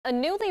A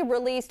newly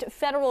released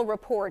federal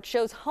report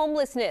shows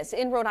homelessness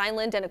in Rhode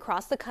Island and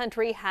across the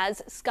country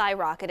has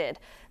skyrocketed.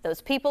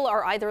 Those people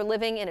are either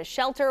living in a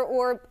shelter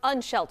or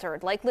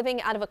unsheltered, like living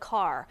out of a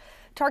car.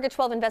 Target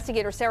 12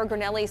 investigator Sarah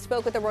Granelli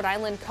spoke with the Rhode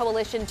Island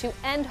Coalition to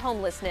End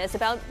Homelessness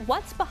about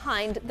what's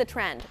behind the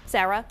trend.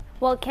 Sarah?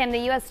 Well, Kim, the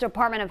U.S.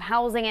 Department of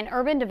Housing and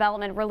Urban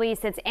Development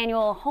released its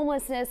annual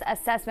homelessness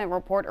assessment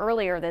report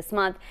earlier this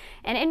month.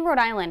 And in Rhode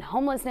Island,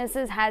 homelessness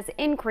has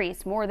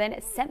increased more than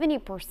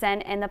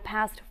 70% in the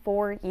past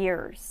 4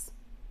 years.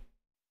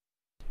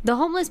 The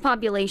homeless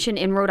population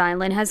in Rhode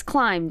Island has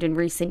climbed in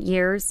recent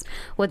years,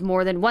 with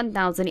more than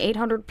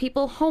 1,800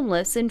 people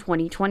homeless in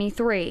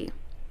 2023.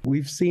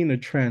 We've seen a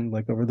trend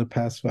over the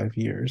past 5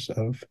 years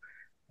of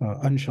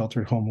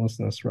unsheltered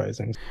homelessness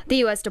rising. The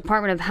U.S.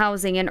 Department of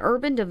Housing and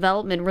Urban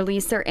Development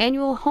released their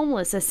annual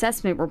homeless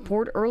assessment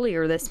report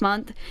earlier this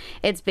month.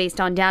 It's based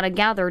on data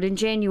gathered in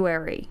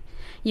January.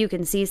 You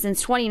can see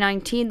since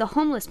 2019, the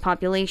homeless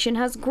population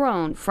has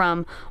grown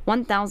from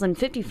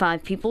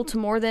 1,055 people to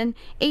more than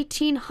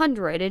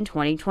 1,800 in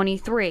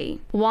 2023.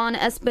 Juan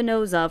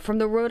Espinoza from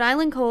the Rhode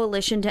Island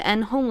Coalition to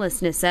End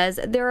Homelessness says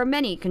there are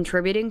many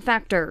contributing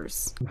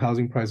factors.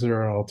 Housing prices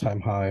are at an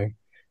all-time high,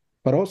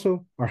 but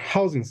also our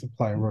housing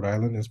supply in Rhode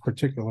Island is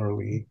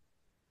particularly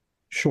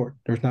short.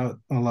 There's not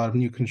a lot of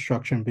new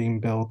construction being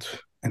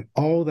built, and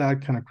all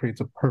that kind of creates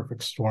a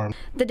perfect storm.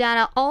 The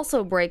data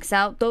also breaks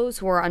out those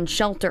who are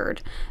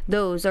unsheltered.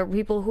 Those are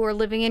people who are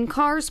living in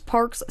cars,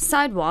 parks,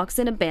 sidewalks,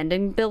 and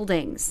abandoned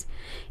buildings.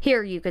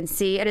 Here you can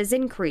see it has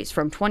increased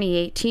from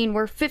 2018,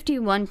 where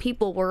 51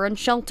 people were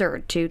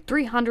unsheltered, to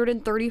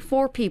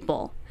 334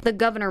 people. The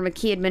Governor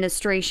McKee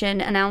administration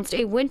announced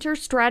a winter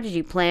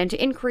strategy plan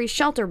to increase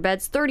shelter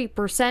beds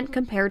 30%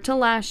 compared to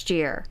last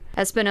year.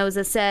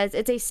 Espinoza says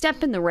it's a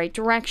step in the right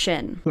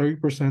direction.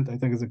 30% I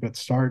think is a good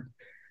start.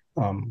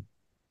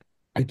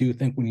 I do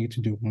think we need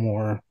to do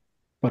more,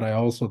 but I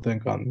also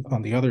think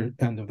on the other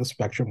end of the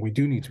spectrum, we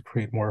do need to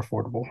create more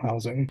affordable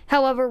housing.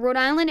 However, Rhode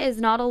Island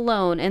is not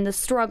alone in the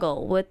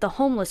struggle with the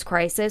homeless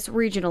crisis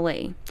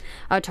regionally.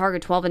 A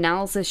Target 12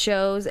 analysis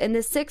shows in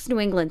the 6 New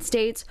England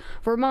states,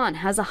 Vermont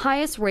has the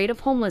highest rate of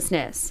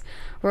homelessness.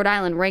 Rhode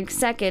Island ranks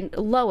second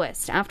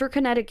lowest after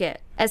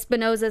Connecticut.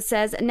 Espinoza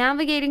says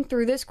navigating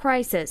through this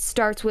crisis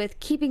starts with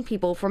keeping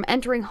people from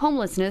entering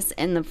homelessness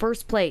in the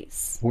first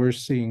place. We're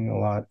seeing a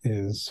lot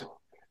is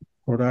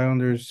Rhode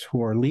Islanders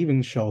who are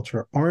leaving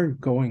shelter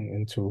aren't going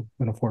into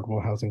an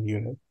affordable housing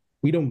unit.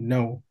 We don't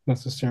know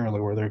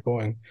necessarily where they're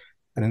going,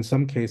 and in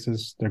some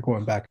cases, they're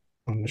going back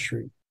on the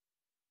street.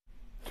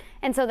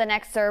 And so the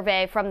next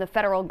survey from the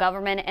federal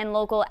government and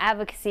local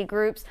advocacy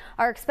groups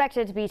are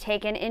expected to be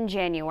taken in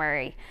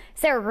January.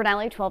 Sarah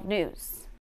Granelli, 12 News.